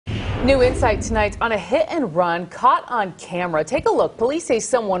New insight tonight on a hit and run caught on camera. Take a look. Police say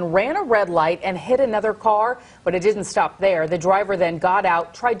someone ran a red light and hit another car, but it didn't stop there. The driver then got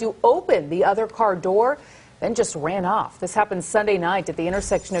out, tried to open the other car door, then just ran off. This happened Sunday night at the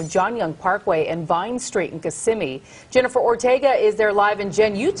intersection of John Young Parkway and Vine Street in Kissimmee. Jennifer Ortega is there live, and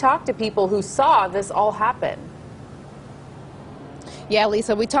Jen, you talked to people who saw this all happen. Yeah,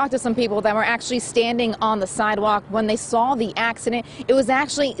 Lisa, we talked to some people that were actually standing on the sidewalk when they saw the accident. It was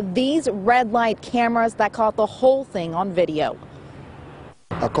actually these red light cameras that caught the whole thing on video.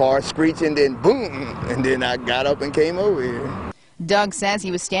 A car screeching, then boom, and then I got up and came over here. Doug says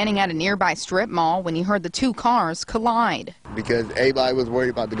he was standing at a nearby strip mall when he heard the two cars collide. Because everybody was worried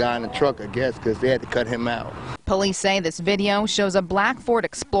about the guy in the truck, I guess, because they had to cut him out. Police say this video shows a black Ford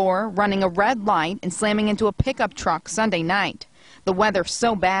Explorer running a red light and slamming into a pickup truck Sunday night. The weather's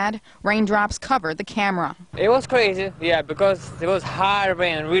so bad, raindrops covered the camera. It was crazy, yeah, because it was hard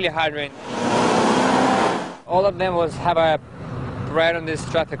rain, really hard rain. All of them have a right on this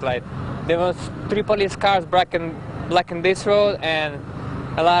traffic light. There was 3 police cars blocking this road and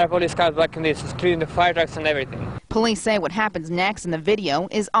a lot of police cars blocking this, including the fire trucks and everything. Police say what happens next in the video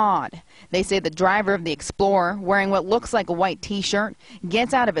is odd. They say the driver of the Explorer, wearing what looks like a white T-shirt,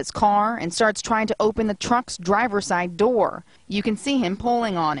 gets out of his car and starts trying to open the truck's driver's side door. You can see him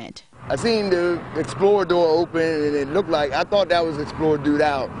pulling on it. I seen the Explorer door open, and it looked like, I thought that was Explorer dude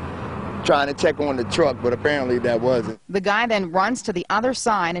out trying to check on the truck, but apparently that wasn't. The guy then runs to the other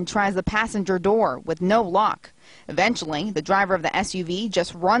side and tries the passenger door with no luck. Eventually, the driver of the SUV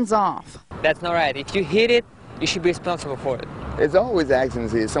just runs off. That's not right. If you hit it, you should be responsible for it. There's always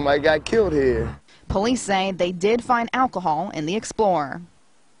accidents here. Somebody got killed here. Police say they did find alcohol in the Explorer.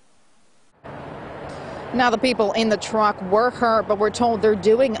 Now, the people in the truck were hurt, but we're told they're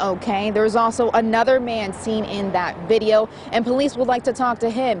doing okay. There's also another man seen in that video, and police would like to talk to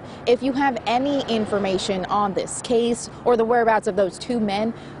him. If you have any information on this case or the whereabouts of those two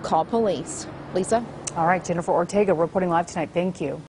men, call police. Lisa? All right, Jennifer Ortega reporting live tonight. Thank you.